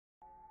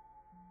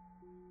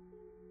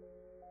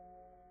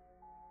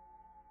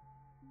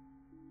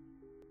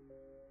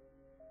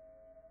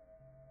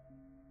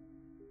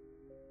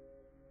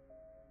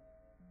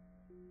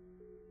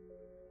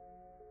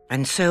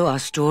And so our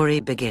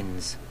story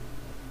begins.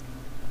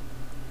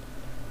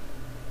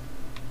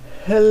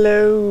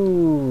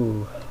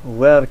 Hello,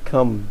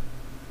 welcome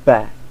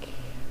back.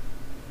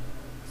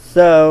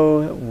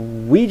 So,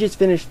 we just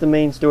finished the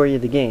main story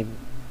of the game.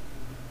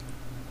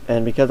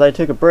 And because I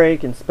took a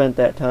break and spent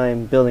that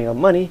time building up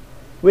money,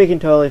 we can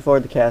totally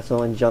afford the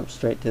castle and jump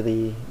straight to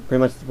the,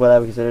 pretty much what I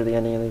would consider the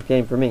ending of the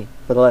game for me,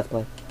 for the Let's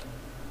Play.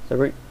 So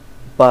we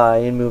buy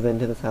and move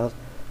into this house.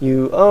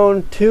 You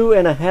own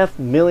 2.5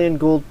 million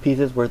gold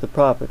pieces worth of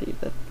property.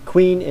 The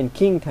Queen and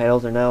King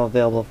titles are now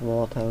available from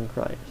all town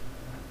criers.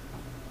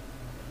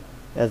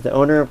 As the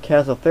owner of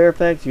Castle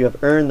Fairfax, you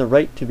have earned the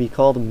right to be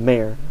called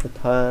mayor. The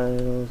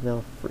title is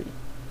now free.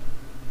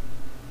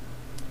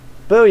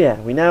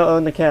 Booyah! We now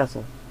own the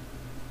castle.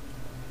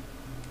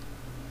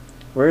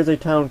 Where is a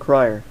town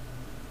crier?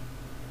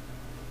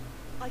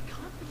 I can't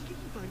believe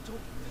I'm talking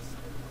to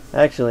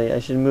someone. Actually, I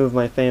should move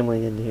my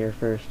family into here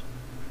first.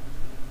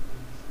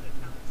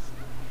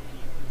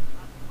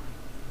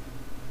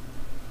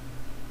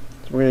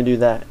 So we're gonna do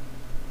that.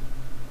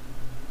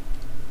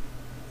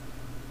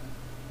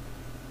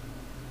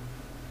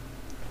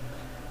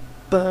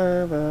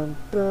 Bum, bum,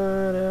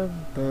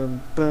 ba-dum,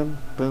 bum, bum,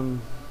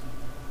 bum.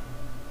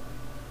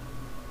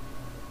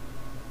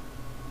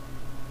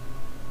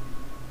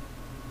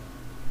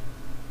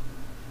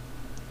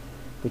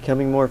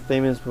 Becoming more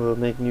famous will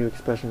make new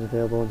expressions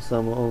available, and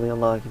some will only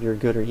unlock if you're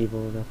good or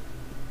evil enough.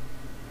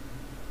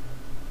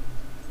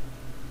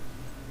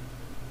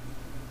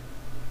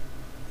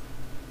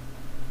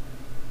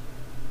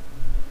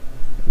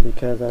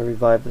 Because I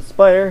revived the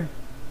Spire,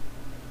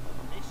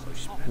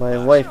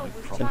 my wife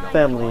and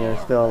family are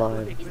still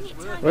alive.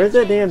 Where's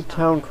that damn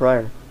town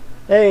crier?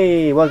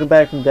 Hey, welcome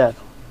back from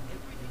death.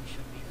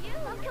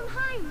 Welcome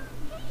home.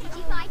 Did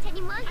you fight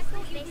any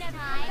monsters this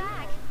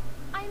time?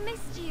 I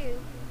missed you.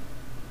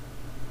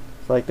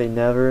 It's like they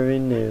never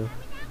even knew.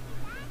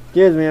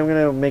 Excuse me, I'm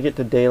gonna make it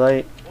to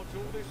daylight.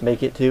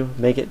 Make it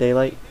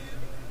daylight.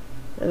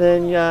 And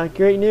then, yeah,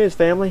 great news,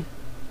 family.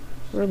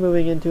 We're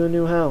moving into a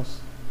new house.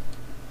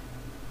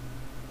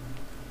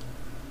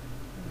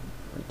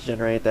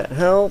 Generate that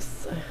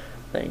health.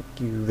 Thank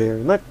you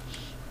very much.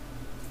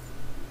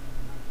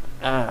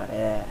 Ah,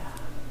 yeah.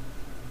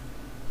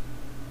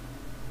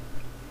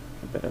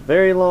 It's been a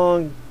very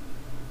long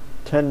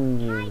 10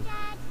 years.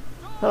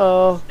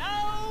 Hello.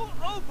 Now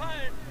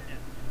open!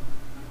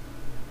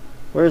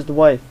 Where's the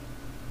wife?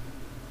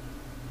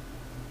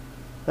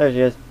 There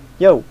she is.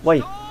 Yo,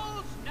 wife. Doors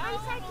now I'm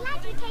so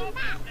glad you came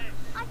back.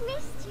 I've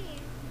missed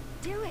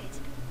you. Do it.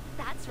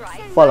 That's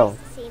right. So Follow. nice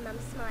to see Mum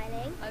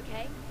smiling.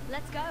 Okay,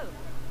 let's go.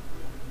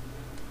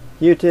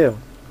 You too.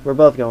 We're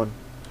both going.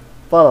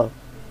 Follow.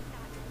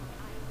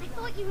 I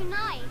thought you were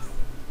nice,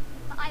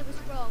 but I was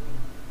wrong.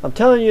 I'm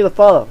telling you to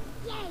follow.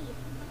 Yay!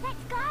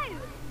 Let's go.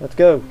 Let's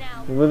go.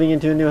 Now, We're moving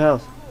into a new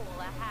house. call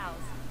a house.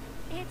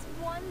 It's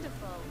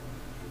wonderful.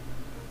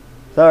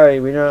 Sorry,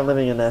 we're not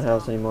living in that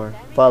house anymore.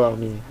 Follow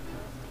me.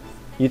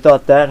 You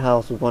thought that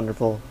house was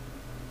wonderful.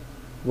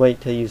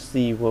 Wait till you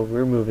see what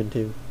we're moving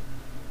to.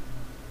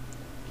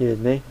 Excuse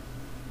me.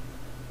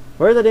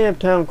 Where's the damn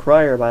town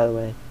crier, by the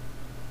way?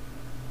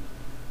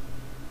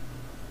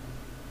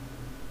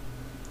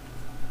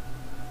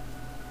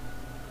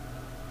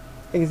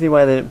 I can see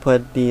why they didn't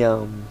put the,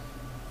 or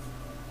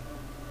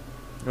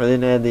they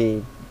didn't add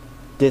the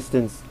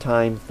distance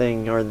time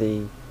thing, or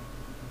the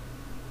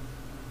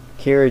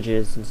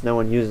carriages, since no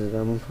one uses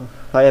them.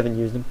 I haven't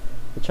used them.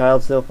 The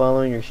child's still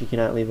following, or she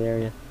cannot leave the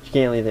area. She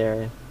can't leave the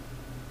area.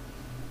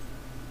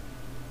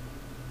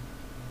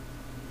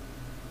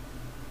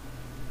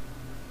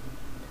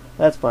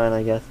 That's fine,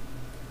 I guess.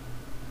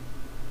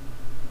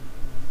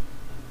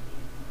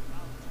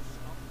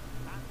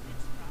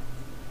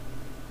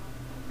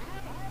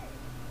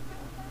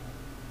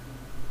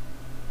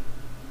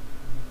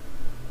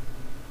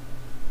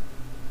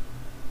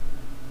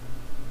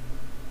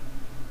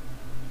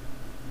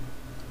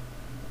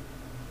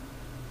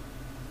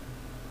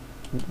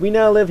 We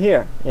now live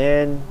here,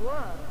 and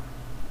Whoa.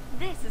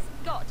 This has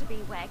got to be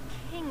where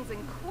kings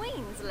and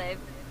queens live.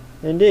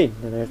 indeed,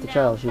 and there's the Now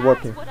child. She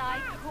warped here. That's what I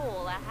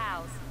call a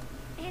house.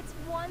 It's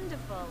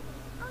wonderful.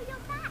 Oh, you're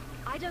back.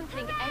 I don't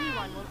think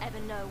anyone will ever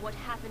know what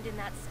happened in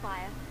that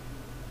spire.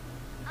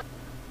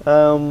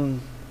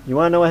 You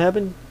wanna know what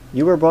happened?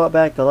 You were brought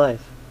back to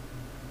life.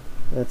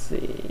 Let's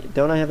see.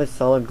 Don't I have a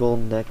solid gold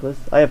necklace?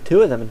 I have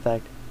 2 of them, in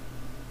fact.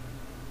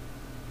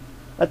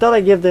 I thought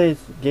I gave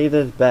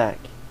this back.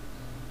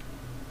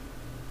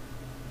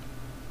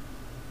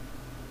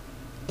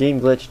 Game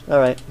glitched.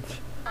 Alright.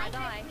 I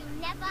hope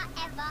we never,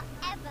 ever,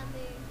 ever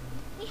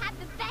move. We have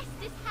the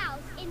bestest house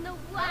in the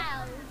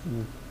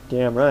world.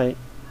 Damn right.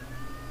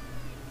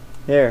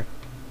 Here.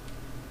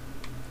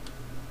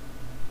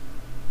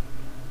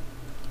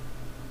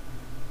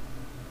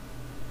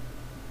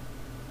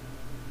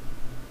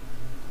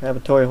 Have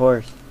a toy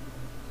horse.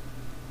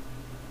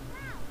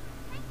 Wow.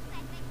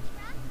 Thank you,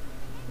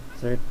 adventurer.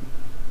 Is there,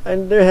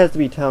 and there has to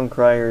be town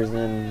criers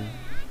in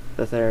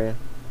this area.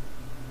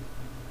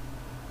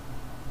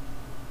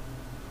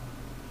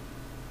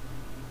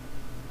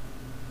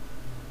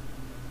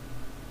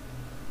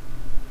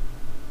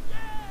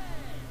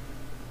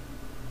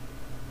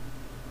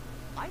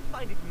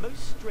 find it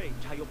most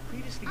strange how your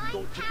previously I'm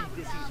thought to be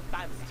deceased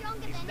family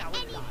stronger is than now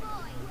any alive.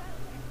 boy.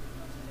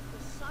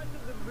 The sun and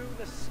the moon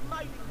are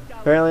smiling down.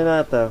 Apparently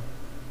not, though.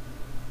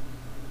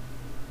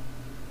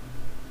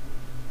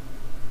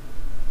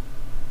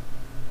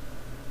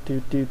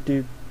 Do.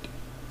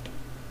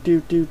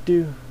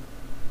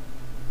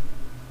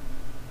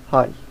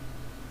 Hi.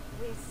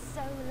 We're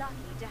so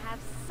lucky to have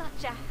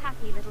such a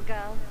happy little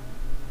girl.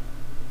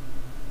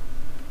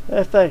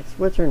 FX,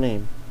 what's her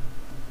name?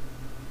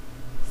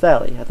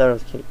 Sally. I thought it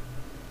was Kate.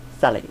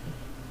 Sally.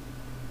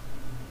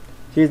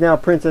 She's now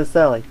Princess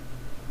Sally.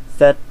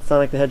 Set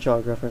Sonic the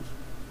Hedgehog reference.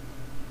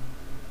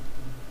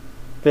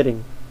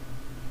 Fitting.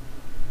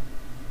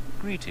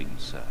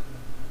 Greetings, sir,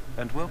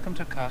 and welcome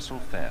to Castle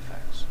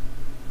Fairfax.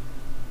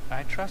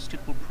 I trust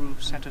it will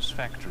prove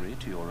satisfactory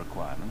to your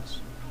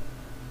requirements.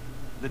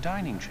 The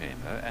dining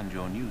chamber and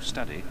your new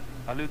study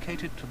are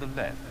located to the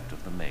left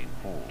of the main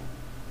hall.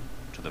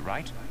 To the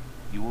right,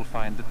 you will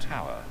find the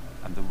tower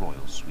and the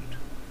royal suite.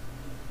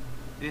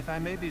 If I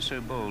may be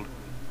so bold,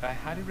 I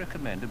highly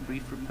recommend a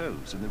brief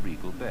repose in the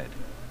regal bed.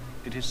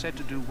 It is said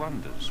to do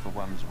wonders for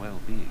one's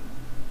well-being.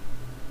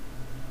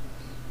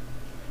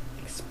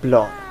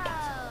 Explore.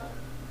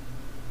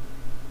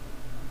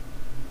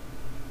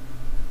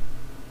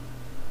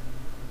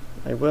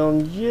 I will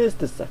in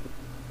just a second.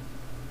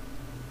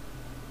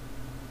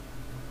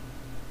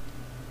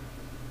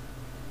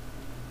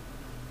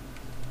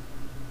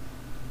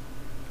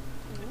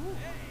 Ooh,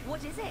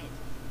 what is it?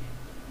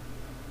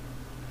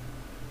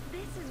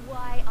 This is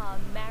why our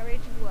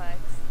marriage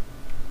works.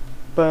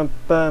 Bum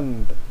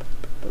bum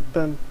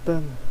bum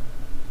bum.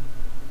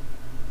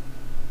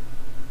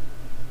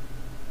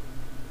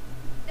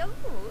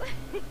 Oh.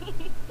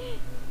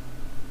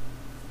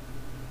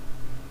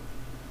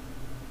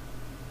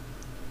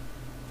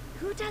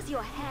 Who does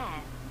your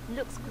hair?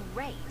 Looks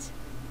great.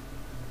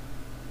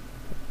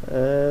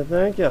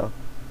 Thank you.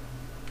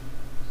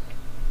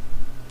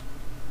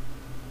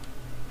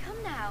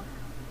 Come now,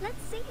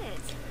 let's see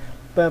it.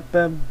 Bum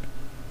bum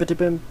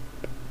bum.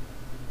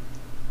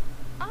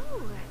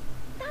 Oh,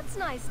 that's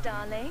nice,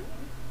 darling.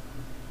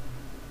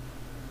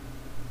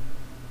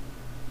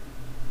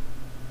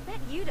 Bet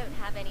you don't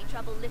have any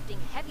trouble lifting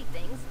heavy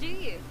things, do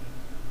you?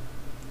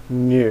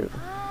 No.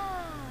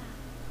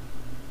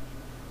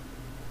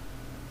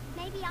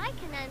 Maybe I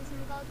can earn some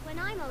gold when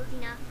I'm old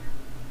enough.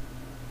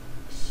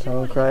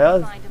 Surely you cry can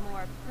out. find a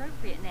more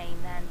appropriate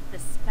name than the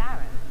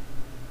Sparrow.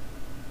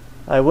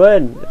 I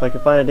would if I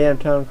could find a damn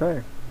town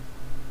crier.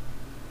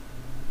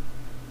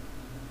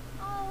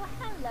 Oh,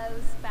 hello,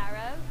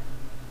 Sparrow.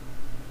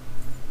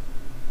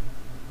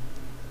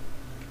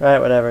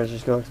 Alright, whatever. Let's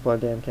just go explore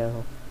damn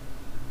castle.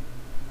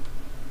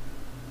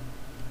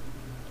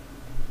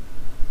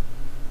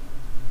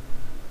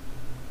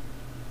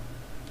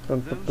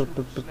 Those who slept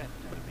in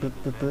the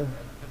regal bed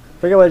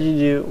Forget what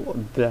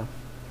you do.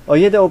 Oh,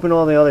 you had to open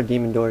all the other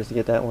demon doors to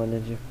get that one,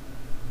 didn't you?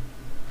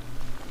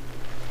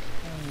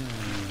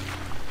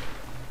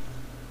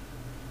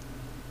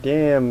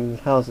 Damn, this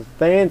house is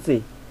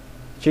fancy.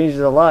 Changes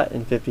a lot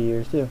in 50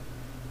 years, too.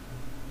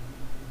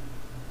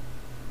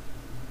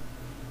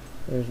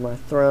 There's my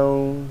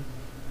throne.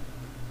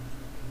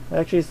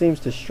 Actually seems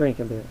to shrink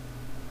a bit.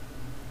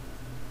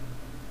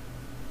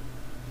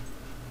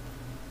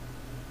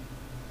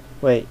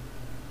 Wait.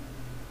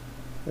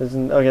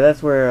 Okay,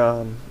 that's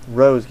where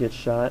Rose gets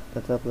shot.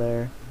 That's up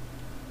there.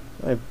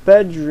 My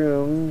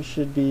bedroom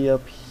should be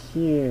up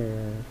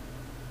here.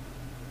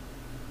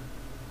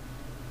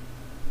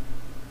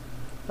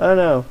 I don't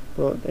know.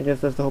 Well, I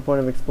guess that's the whole point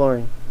of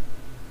exploring.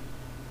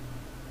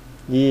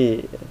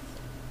 Yes.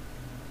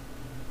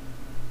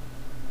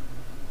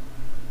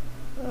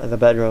 The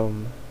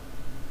bedroom.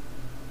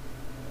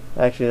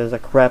 Actually, there's a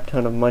crap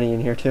ton of money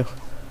in here too.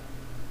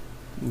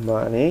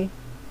 Money.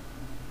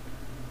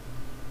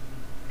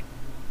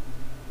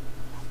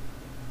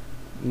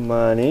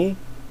 Money.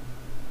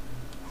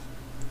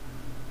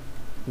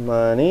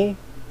 Money.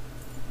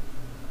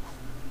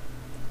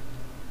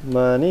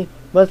 Money.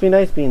 Must be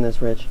nice being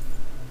this rich.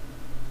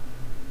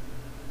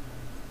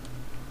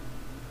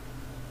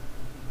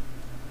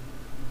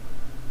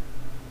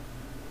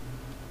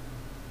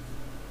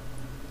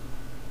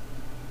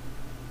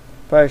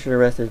 Probably should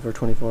have rested for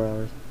 24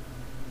 hours.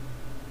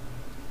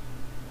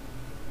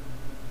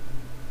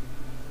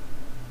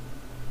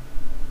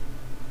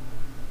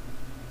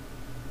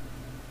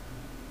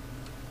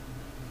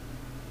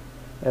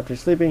 After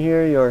sleeping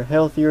here, you're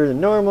healthier than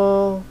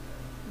normal.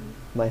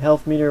 My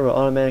health meter will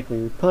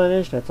automatically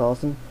replenish. That's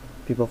awesome.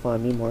 People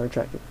find me more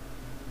attractive.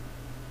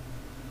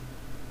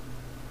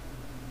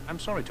 I'm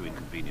sorry to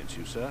inconvenience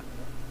you, sir,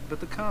 but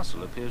the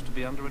castle appears to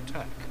be under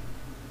attack.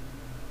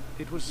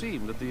 It would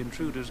seem that the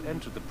intruders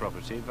entered the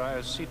property via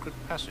a secret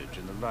passage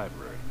in the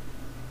library.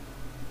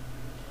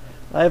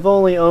 I've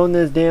only owned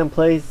this damn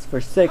place for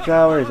 6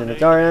 hours and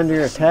it's already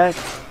under attack.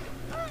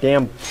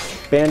 Damn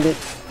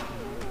bandits.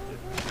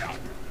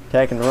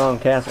 Attacking the wrong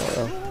castle,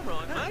 though.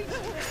 Alright, mate.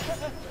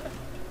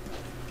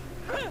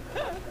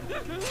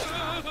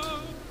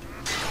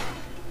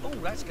 Oh,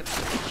 that's good.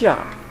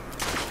 Yeah.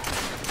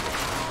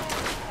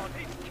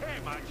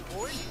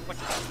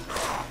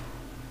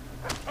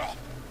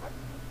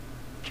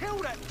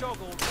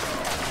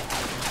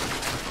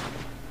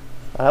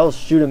 I will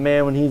shoot a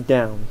man when he's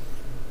down.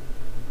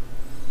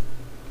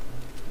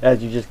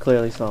 As you just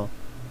clearly saw.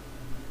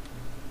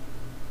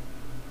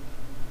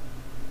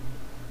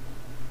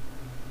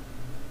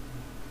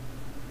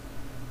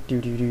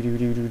 Do do do do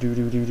do do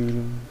do do do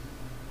do.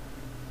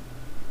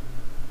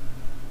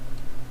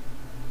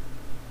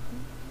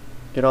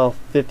 Get all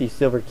 50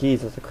 silver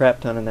keys. There's a crap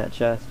ton in that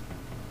chest.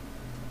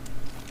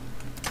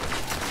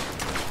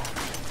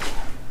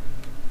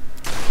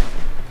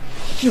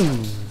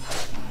 Phew.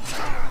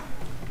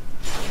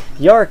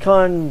 The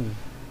Archon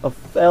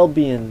of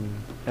Albion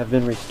have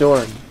been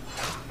restored.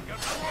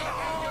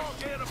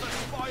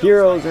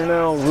 Heroes are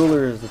now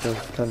rulers of this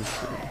country.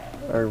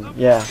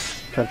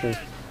 Country.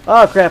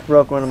 Oh crap,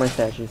 broke one of my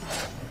statues.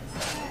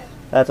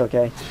 That's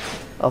okay.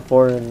 I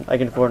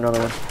can afford another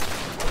one.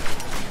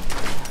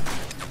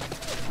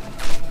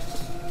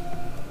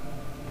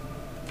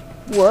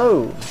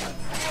 Whoa!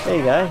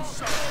 Hey guy.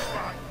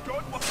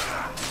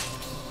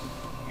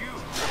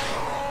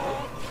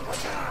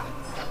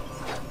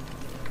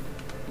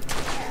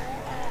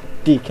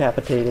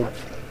 Decapitated.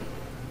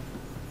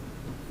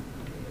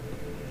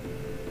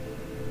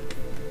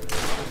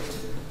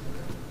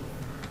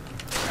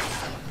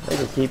 They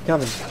just keep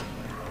coming.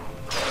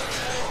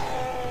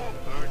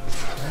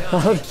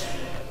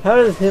 How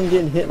does him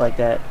getting hit like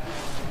that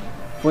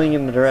fling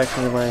in the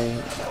direction of my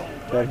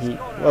heat?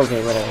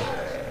 Okay, whatever.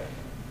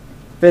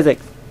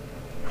 Physics.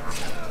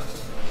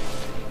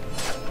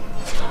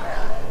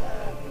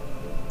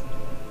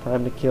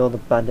 Time to kill the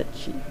bandit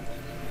chief.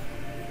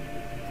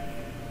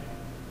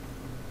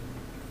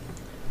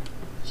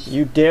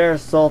 You dare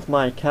assault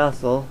my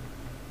castle,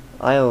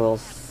 I will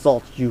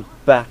assault you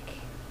back.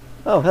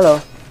 Oh,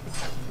 hello.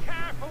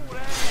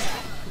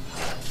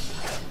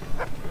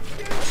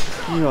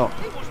 Yeah.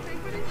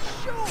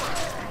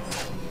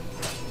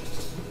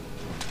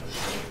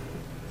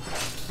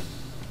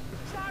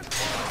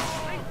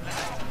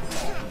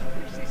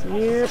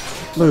 Yep.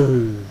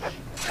 Move.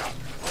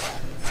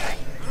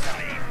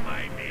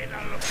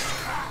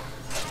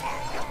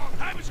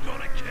 I was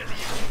gonna kill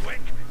you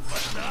quick,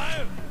 but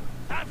now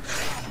I've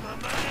changed my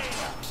mind.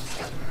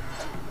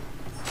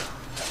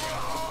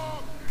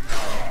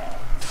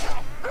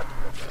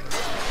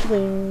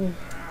 Bing.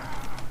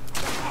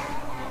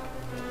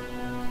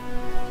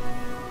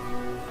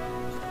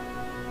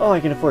 Oh, I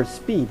can afford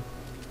speed.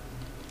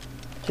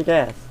 Kick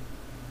ass.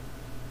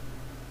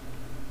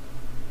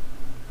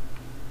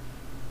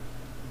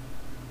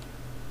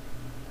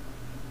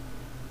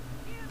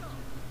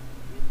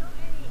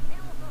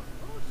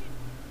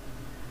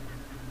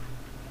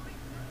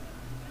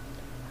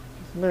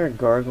 Isn't there a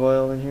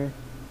gargoyle in here?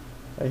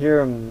 I hear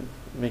him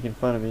making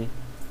fun of me.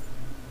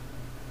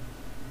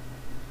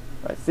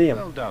 I see him.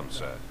 Well done,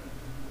 sir.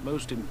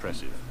 Most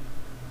impressive.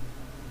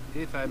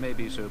 If I may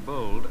be so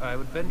bold, I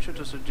would venture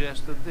to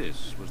suggest that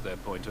this was their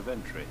point of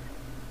entry.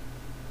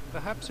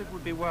 Perhaps it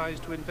would be wise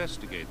to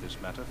investigate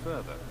this matter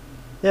further.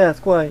 Yes,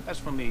 quite. As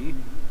for me,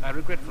 I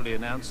regretfully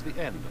announce the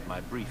end of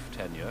my brief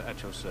tenure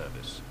at your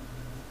service.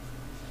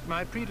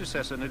 My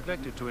predecessor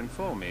neglected to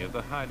inform me of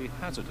the highly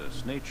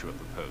hazardous nature of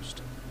the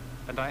post,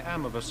 and I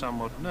am of a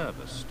somewhat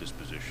nervous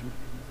disposition,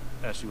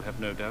 as you have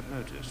no doubt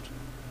noticed.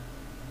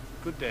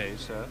 Good day,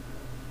 sir.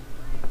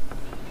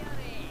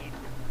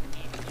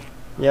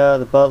 Yeah,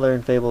 the butler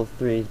in Fable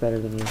 3 is better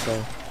than you,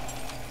 so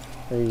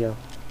there you go.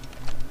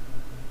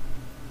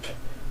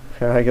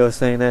 Here I go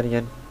saying that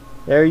again.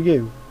 There you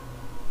go.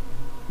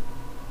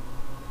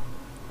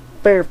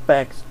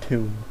 Fairfax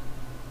tomb.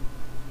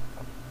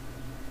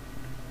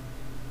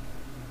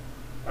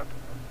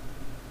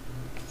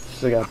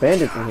 So we got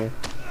bandits in here.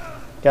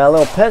 Got a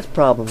little pest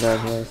problem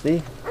down here,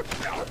 see?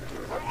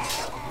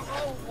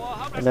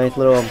 A nice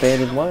little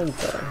abandoned wine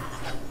cellar.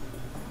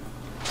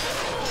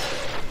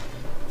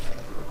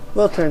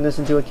 We'll turn this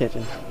into a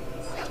kitchen.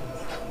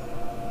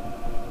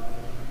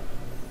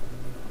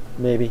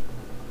 Maybe.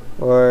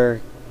 Or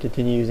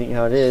continue using it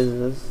how it is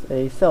as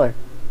a cellar.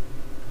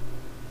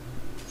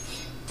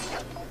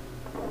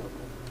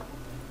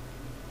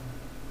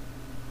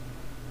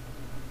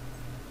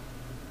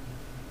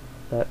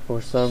 That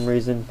for some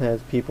reason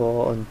has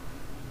people on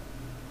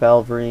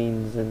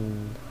Balverines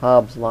and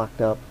Hobbs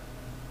locked up.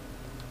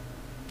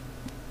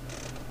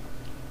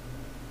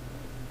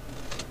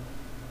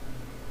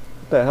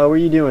 What the hell were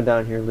you doing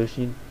down here,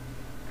 Lucian?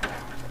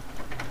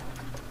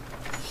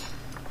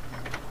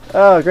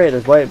 Oh great,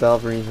 there's white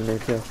Balverines in there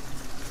too.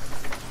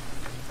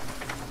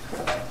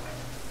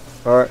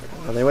 Or,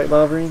 are they white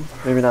Balverines?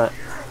 Maybe not.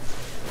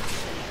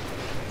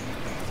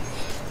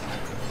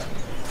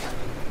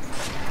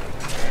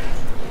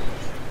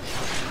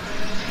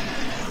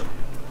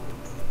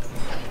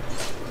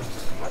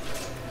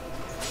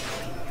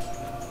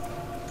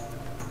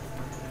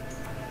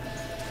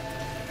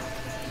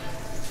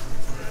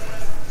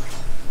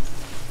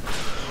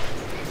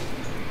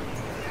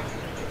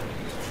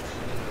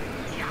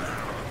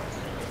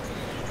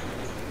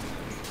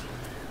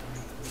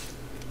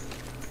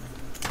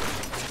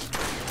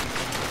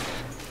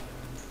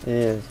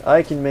 Is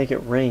I can make it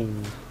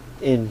rain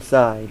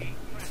inside.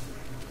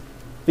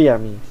 Fear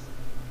me.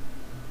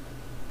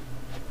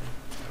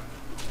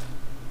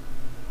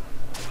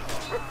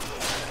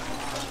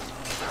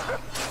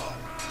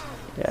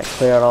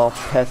 clear out all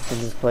pests in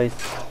this place.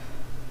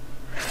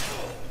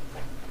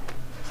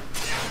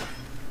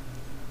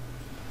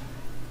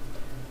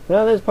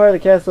 Now this part of the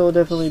castle will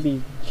definitely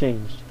be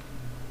changed.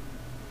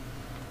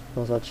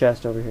 Also a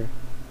chest over here.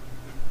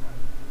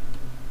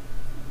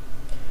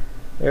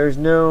 There's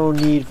no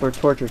need for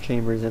torture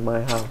chambers in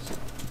my house.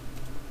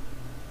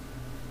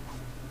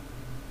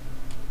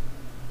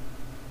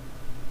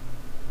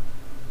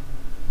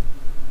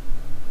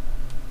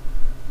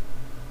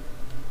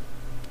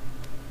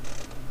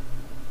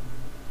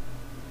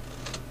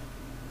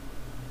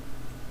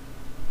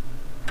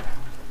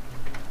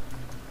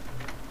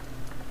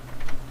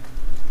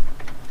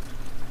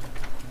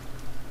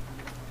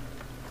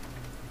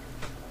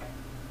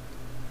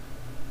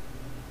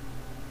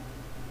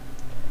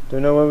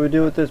 Don't know what we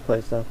do with this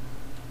place though.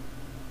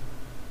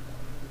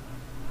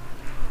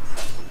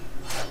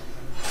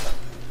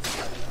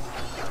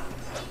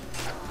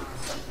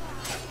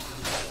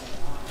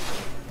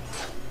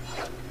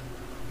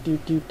 Do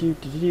do do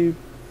do do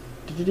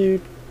do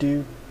do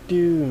do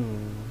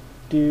do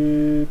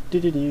do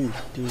do do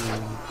do.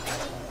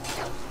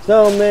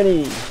 So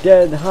many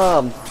dead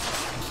hobs.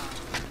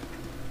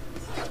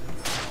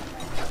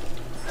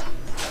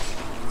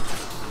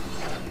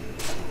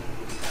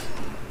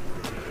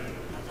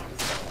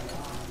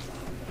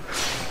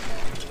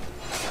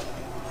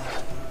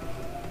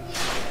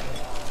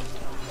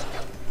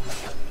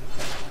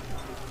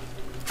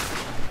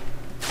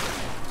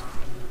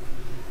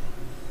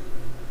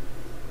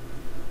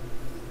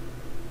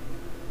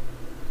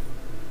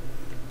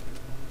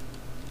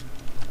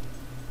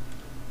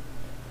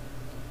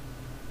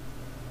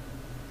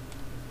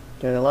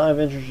 Got a lot of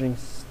interesting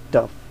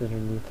stuff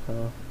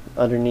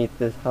underneath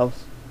this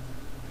house.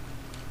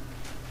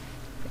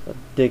 A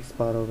dig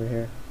spot over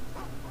here.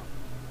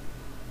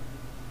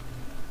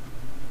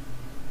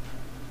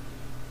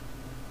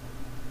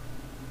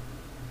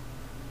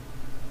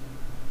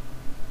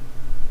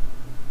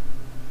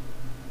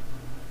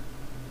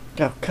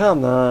 Oh,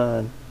 come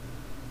on.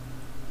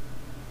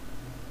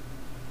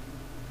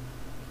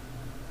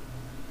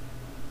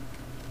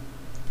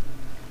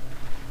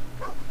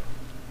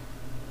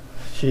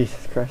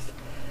 Jesus Christ.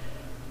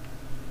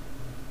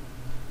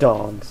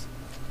 Dogs.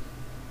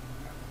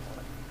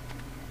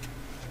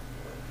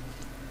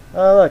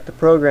 Oh look, the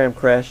program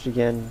crashed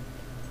again.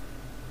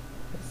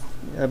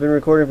 I've been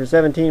recording for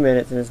 17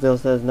 minutes and it still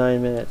says 9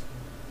 minutes.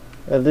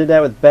 I did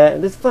that with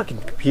this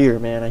fucking computer,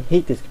 man. I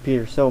hate this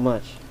computer so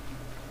much.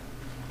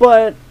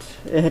 But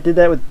it did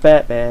that with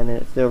Batman and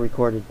it still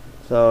recorded.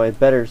 So it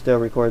better still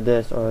record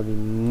this or I'll be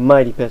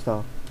mighty pissed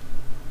off.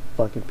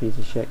 Fucking piece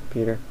of shit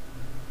computer.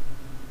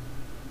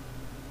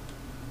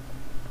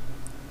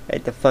 I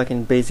had to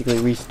fucking basically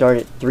restart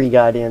it 3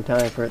 goddamn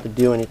times for it to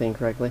do anything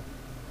correctly.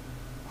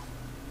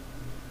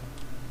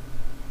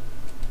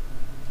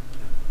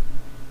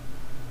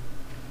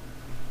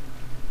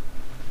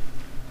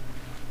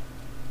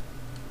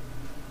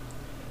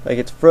 Like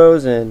it's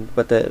frozen,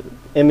 but the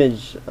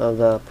image of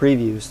the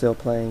preview is still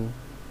playing.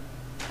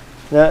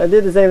 Now I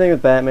did the same thing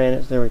with Batman,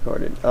 it's still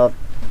recorded.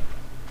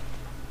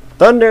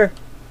 Thunder!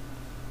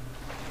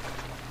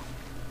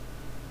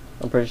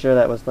 I'm pretty sure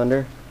that was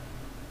thunder.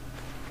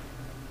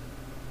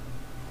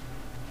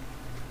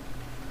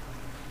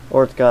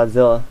 Or it's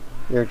Godzilla.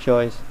 Your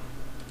choice.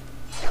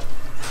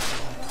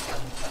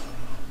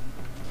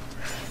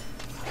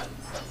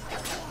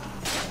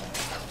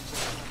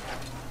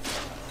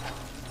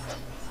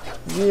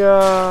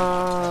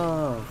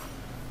 Yeah.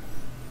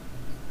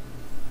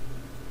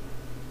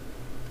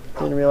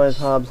 Didn't realize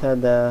Hobbs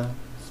had the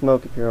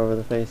smoke appear over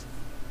the face.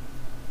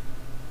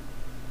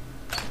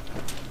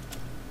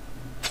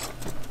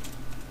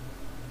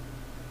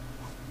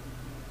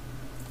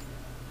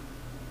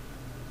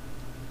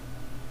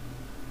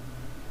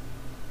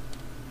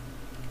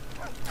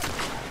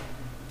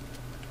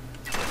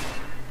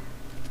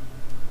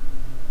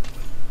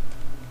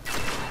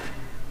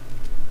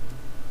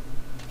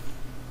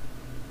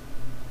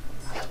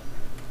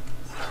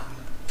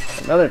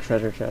 Another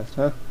treasure chest,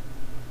 huh?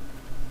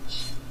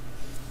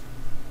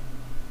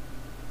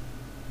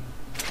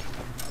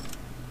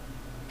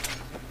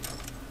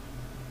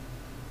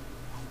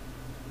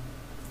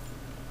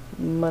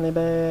 Money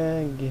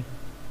bag.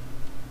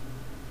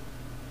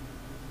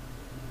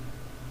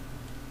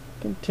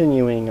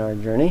 Continuing our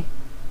journey.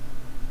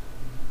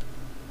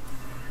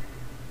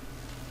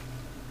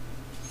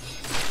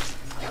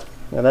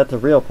 Now that's a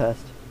real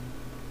pest.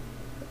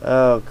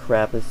 Oh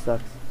crap, this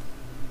sucks.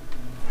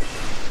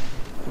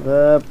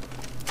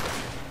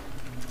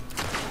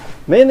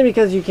 Mainly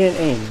because you can't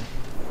aim.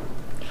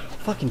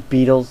 Fucking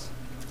beetles.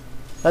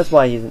 That's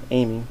why he isn't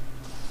aiming.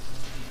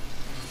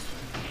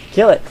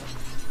 Kill it.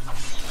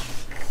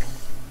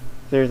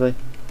 Seriously.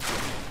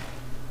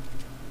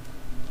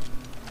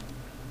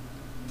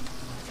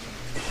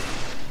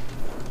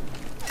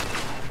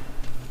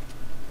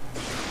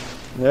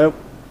 Nope.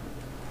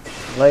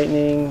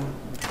 Lightning.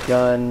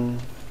 Gun.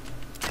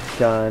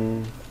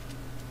 Gun.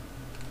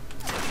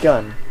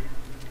 Gun.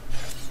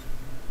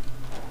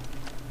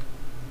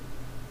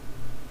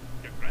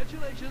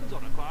 Congratulations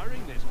on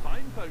acquiring this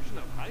fine potion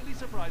of highly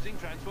surprising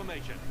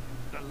transformation.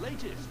 The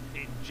latest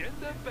in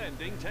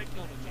gender-bending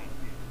technology.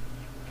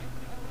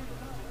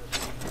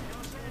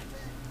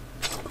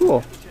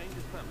 Cool. The change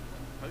is permanent.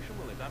 Potion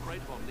will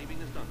evaporate upon leaving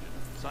this dungeon.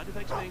 Side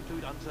effects may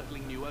include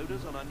unsettling new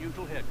odors and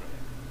unusual hair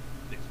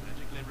growth. This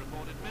magically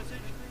reported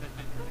message has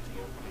been brought to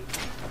you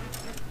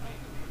by...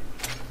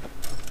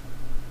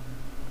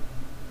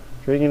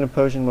 Drinking the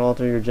potion will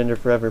alter your gender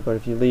forever, but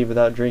if you leave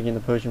without drinking, the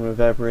potion will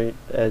evaporate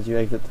as you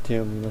exit the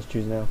tomb. You must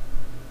choose now.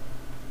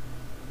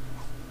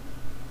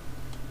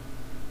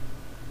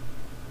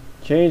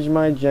 Change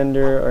my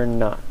gender or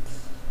not?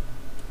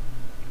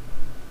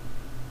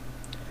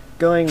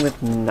 Going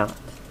with not.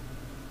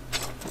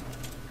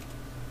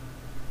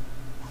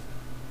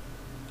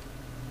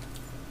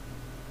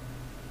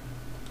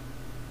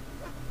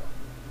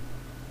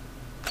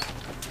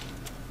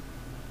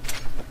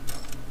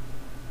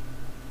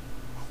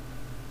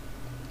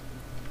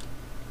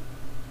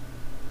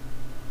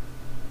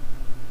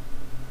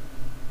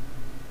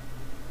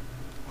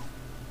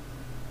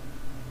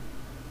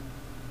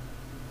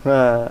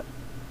 Alright,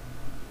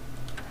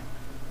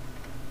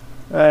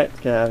 let's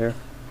get out of here.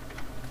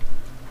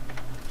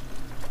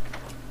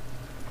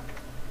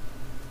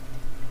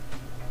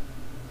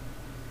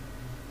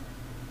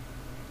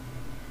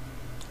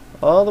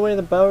 All the way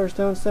to the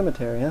Bowerstone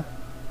Cemetery, huh?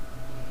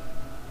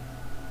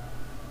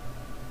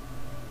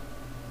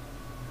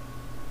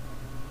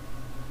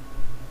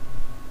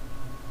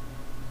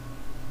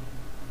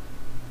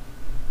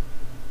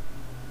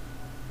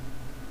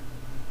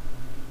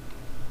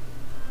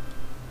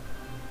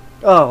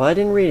 Oh, I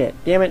didn't read it.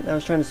 Damn it, I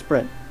was trying to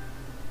sprint.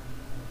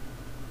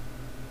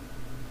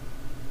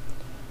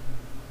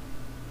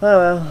 Oh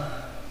well.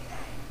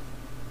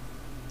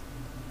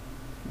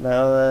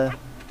 Now the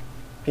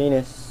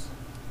penis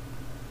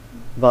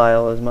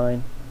vial is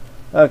mine.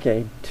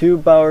 Okay, to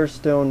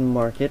Bowerstone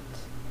Market.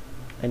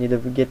 I need to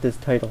get this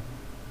title.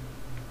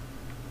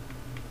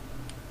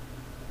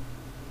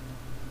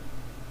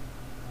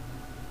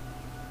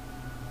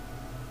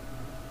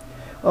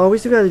 Oh, we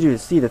still gotta do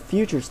is see the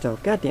future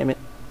stuff. God damn it.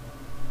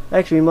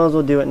 Actually, we might as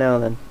well do it now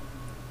then.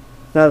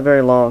 It's not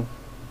very long.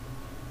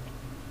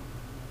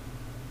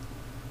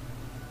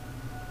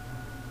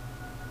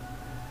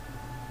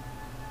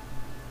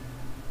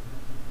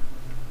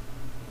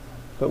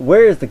 But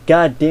where is the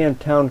goddamn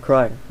town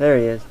crier? There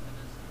he is.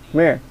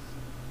 Come here.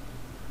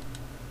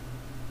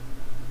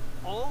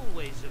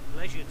 Always a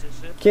pleasure to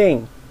serve.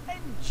 King.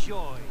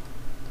 Enjoy.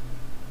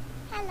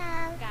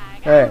 Hello.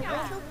 Hey.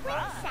 Little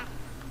princess.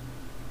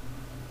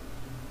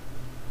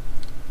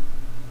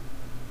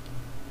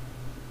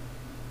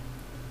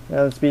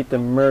 Now let's beat the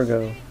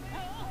Murgo.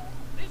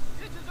 This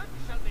citizen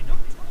shall be known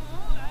to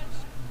all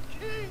as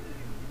King.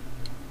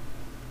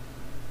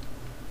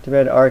 Too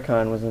bad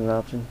Archon wasn't an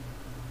option.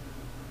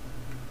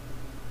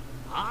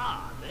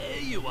 Ah,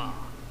 there you are.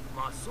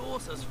 My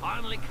source has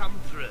finally come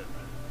through.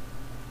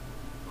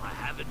 I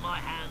have in my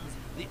hands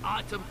the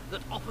item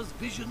that offers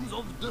visions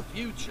of the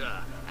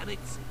future, and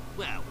it's,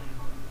 well,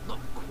 not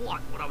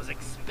quite what I was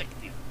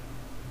expecting.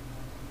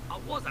 I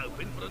was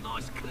hoping for a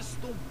nice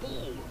crystal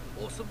ball,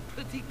 or some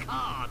pretty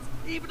cards.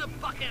 Even a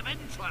bucket of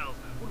entrails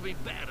would be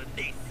better than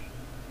this.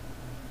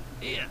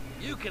 Here,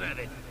 you can have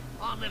it.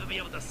 I'll never be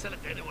able to sell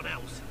it to anyone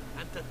else.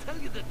 And to tell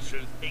you the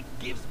truth, it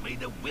gives me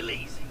the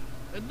willies,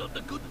 and not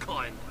the good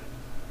kind.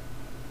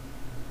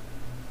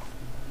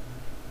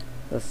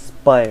 The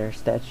Spire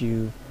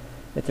statue.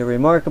 It's a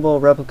remarkable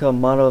replica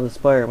model of the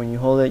Spire. When you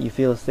hold it, you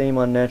feel the same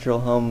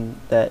unnatural hum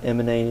that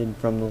emanated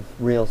from the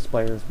real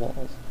Spire's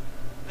walls.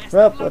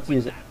 Well, let's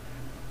use it.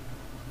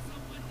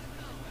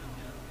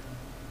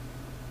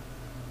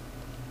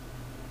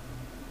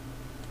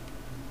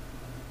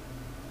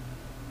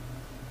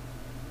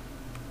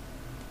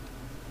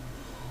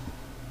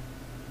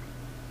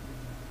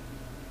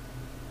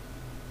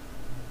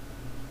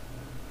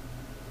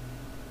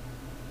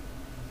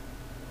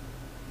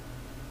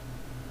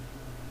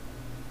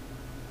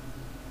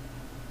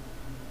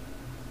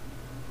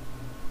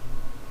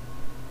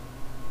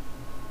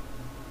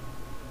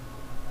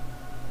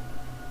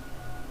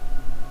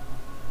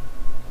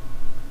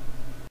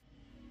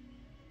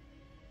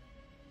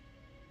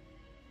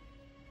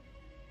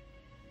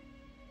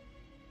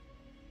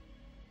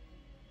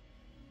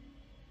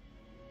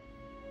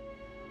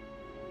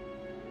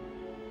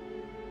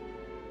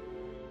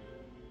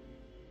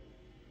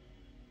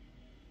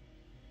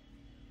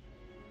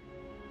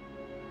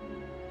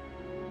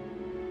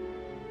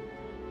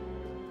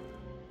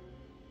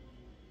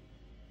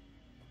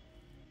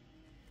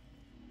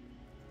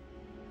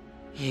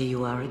 Here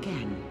you are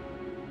again.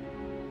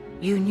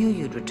 You knew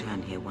you'd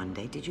return here one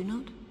day, did you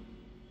not?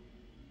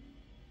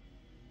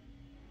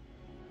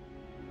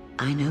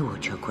 I know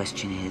what your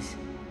question is.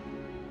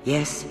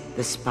 Yes,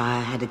 the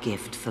Spire had a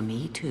gift for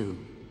me too.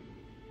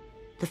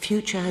 The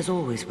future has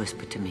always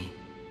whispered to me,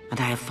 and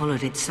I have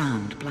followed its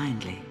sound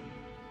blindly.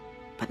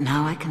 But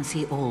now I can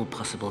see all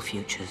possible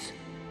futures.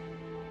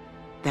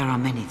 There are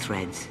many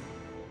threads,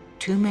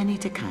 too many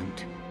to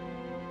count.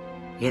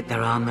 Yet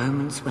there are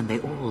moments when they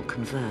all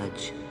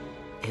converge.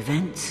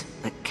 Events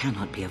that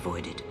cannot be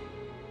avoided.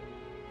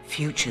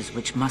 Futures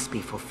which must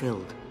be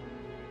fulfilled.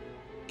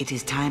 It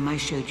is time I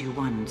showed you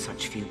one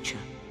such future.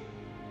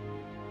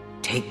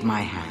 Take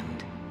my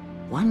hand,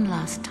 one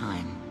last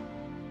time.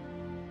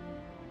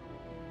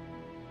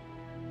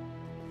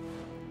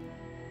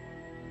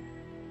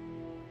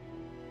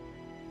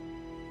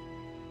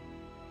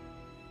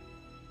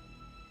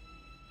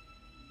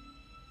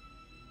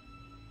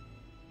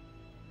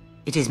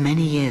 It is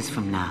many years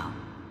from now.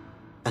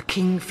 A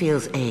king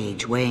feels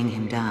age weighing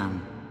him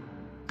down,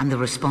 and the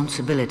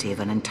responsibility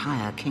of an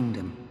entire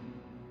kingdom.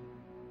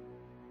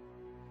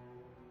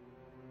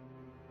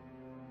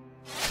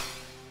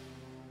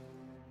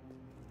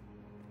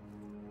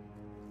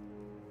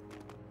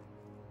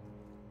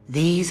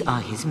 These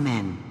are his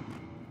men,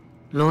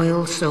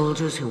 loyal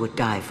soldiers who would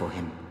die for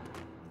him.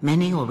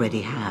 Many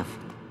already have,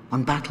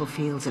 on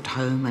battlefields at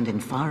home and in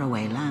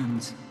faraway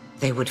lands.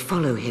 They would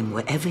follow him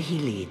wherever he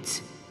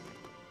leads.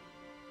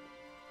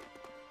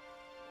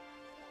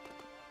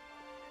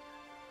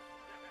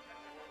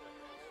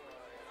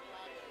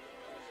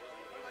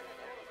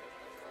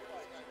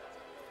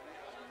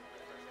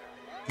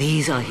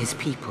 These are his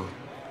people,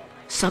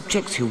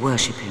 subjects who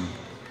worship him,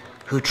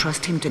 who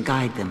trust him to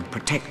guide them,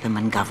 protect them,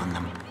 and govern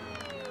them.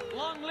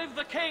 Long live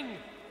the king!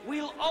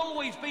 We'll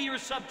always be your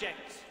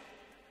subjects!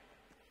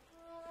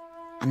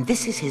 And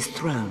this is his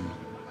throne,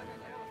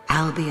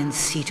 Albion's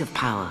seat of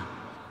power,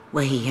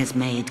 where he has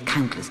made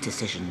countless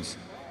decisions,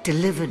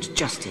 delivered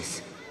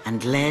justice,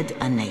 and led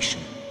a nation.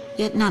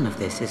 Yet none of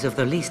this is of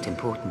the least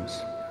importance.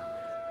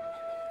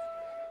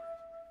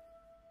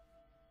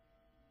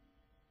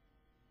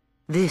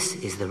 This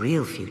is the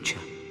real future.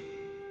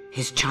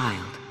 His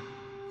child,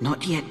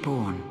 not yet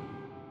born,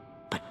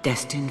 but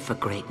destined for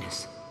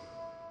greatness.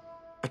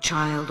 A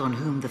child on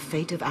whom the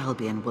fate of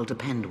Albion will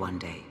depend one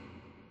day,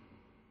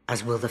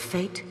 as will the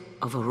fate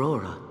of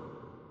Aurora.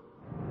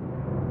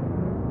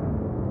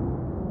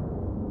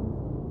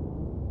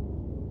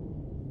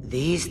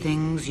 These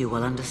things you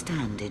will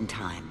understand in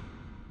time.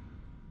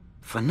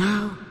 For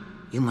now,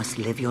 you must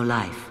live your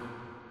life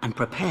and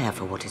prepare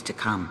for what is to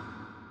come.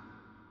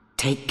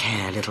 Take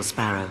care, little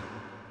sparrow,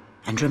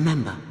 and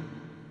remember,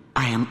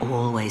 I am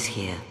always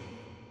here,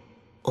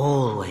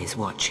 always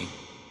watching.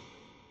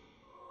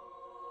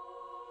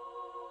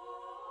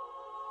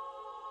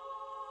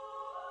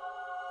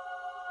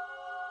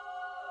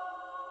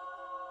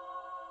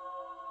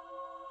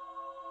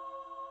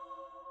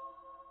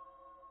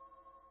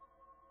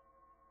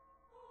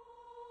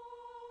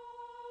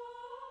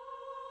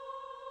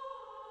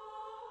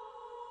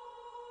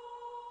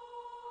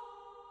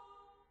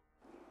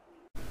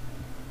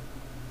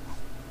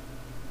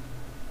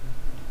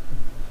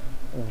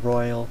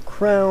 Royal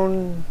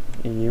crown.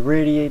 It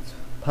radiates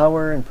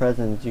power and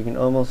presence. You can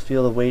almost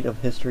feel the weight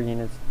of history in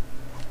its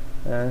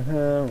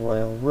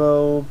royal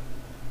robe,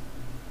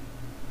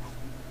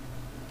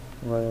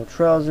 royal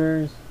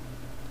trousers,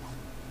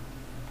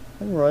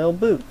 and royal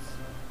boots.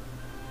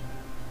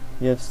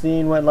 You have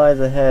seen what lies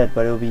ahead,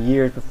 but it will be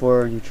years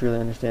before you truly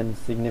understand the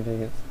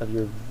significance of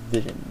your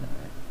vision.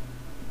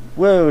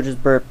 Whoa,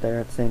 just burped there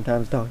at the same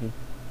time as talking.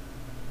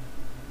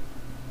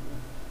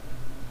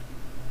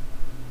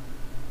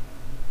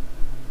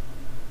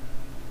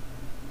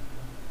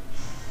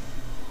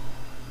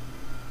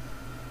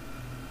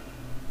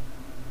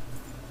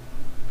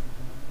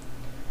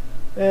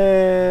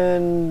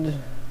 And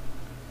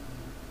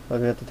I'll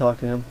have to talk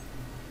to him.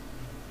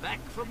 Back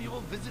from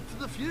your visit to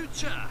the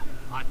future.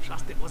 I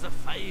trust it was a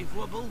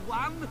favourable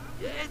one,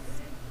 yes?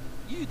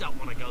 You don't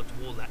want to go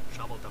to all that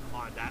trouble to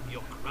find out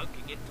you're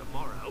croaking it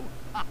tomorrow.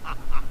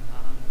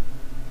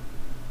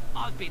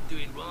 I've been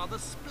doing rather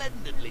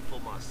splendidly for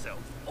myself,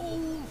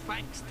 all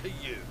thanks to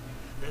you.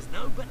 There's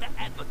no better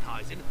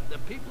advertising than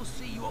people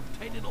see you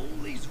obtaining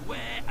all these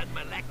rare and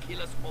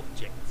miraculous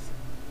objects.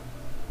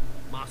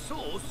 My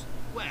source,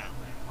 well,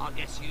 I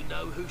guess you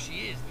know who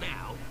she is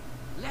now,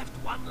 left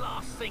one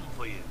last thing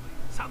for you.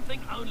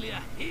 Something only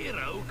a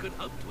hero could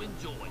hope to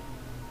enjoy.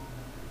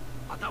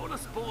 I don't want to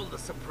spoil the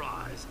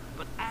surprise,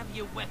 but have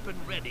your weapon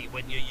ready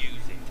when you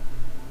use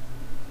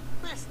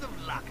it. Best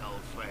of luck,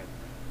 old friend.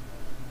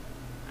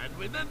 And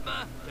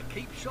remember to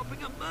keep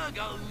shopping at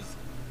Murgo's.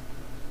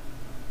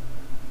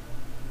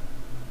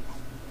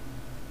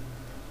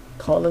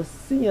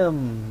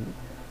 Colosseum.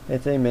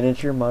 It's a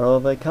miniature model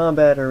of a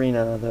combat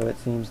arena, though it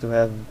seems to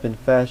have been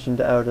fashioned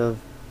out of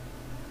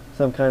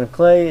some kind of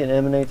clay and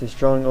emanates a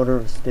strong odor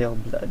of stale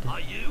blood. Are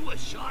you a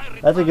shy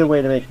That's a good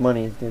way to make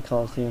money, is the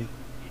Colosseum.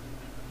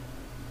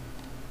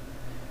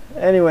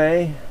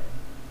 Anyway,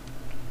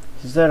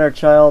 she said our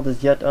child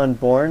is yet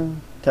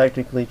unborn.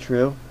 Technically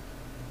true.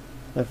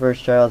 My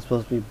first child is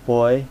supposed to be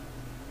boy.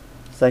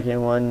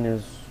 Second one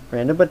is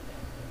random, but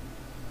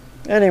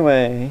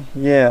anyway,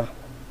 yeah.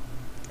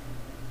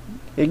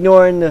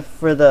 Ignoring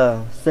for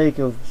the sake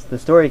of the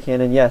story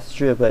canon, yes,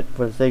 true, but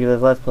for the sake of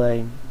this Let's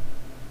Play,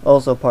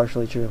 also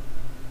partially true.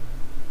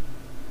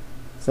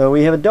 So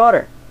we have a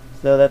daughter.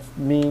 So that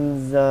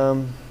means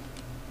the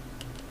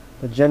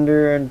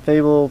gender in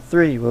Fable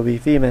 3 will be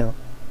female.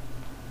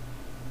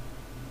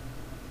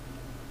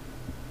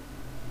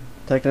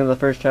 Technically the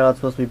first child's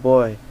supposed to be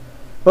boy.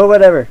 But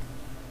whatever.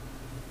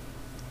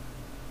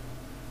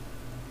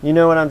 You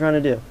know what I'm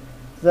trying to do.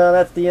 So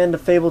that's the end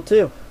of Fable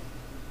 2.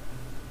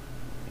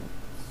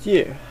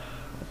 Yeah.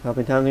 How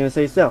many times am I going to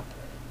say so?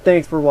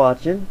 Thanks for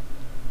watching.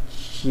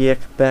 Check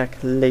back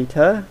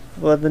later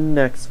for the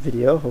next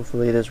video.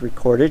 Hopefully it is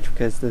recorded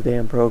because the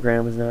damn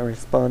program is not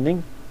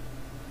responding.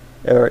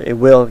 Or it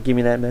will give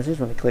me that message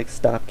when I click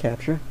stop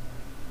capture.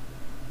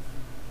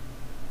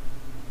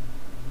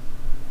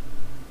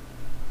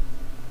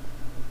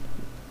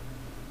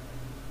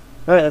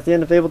 Alright, that's the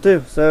end of Fable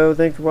 2. So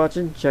thanks for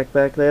watching. Check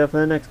back later for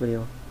the next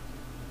video.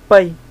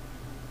 Bye!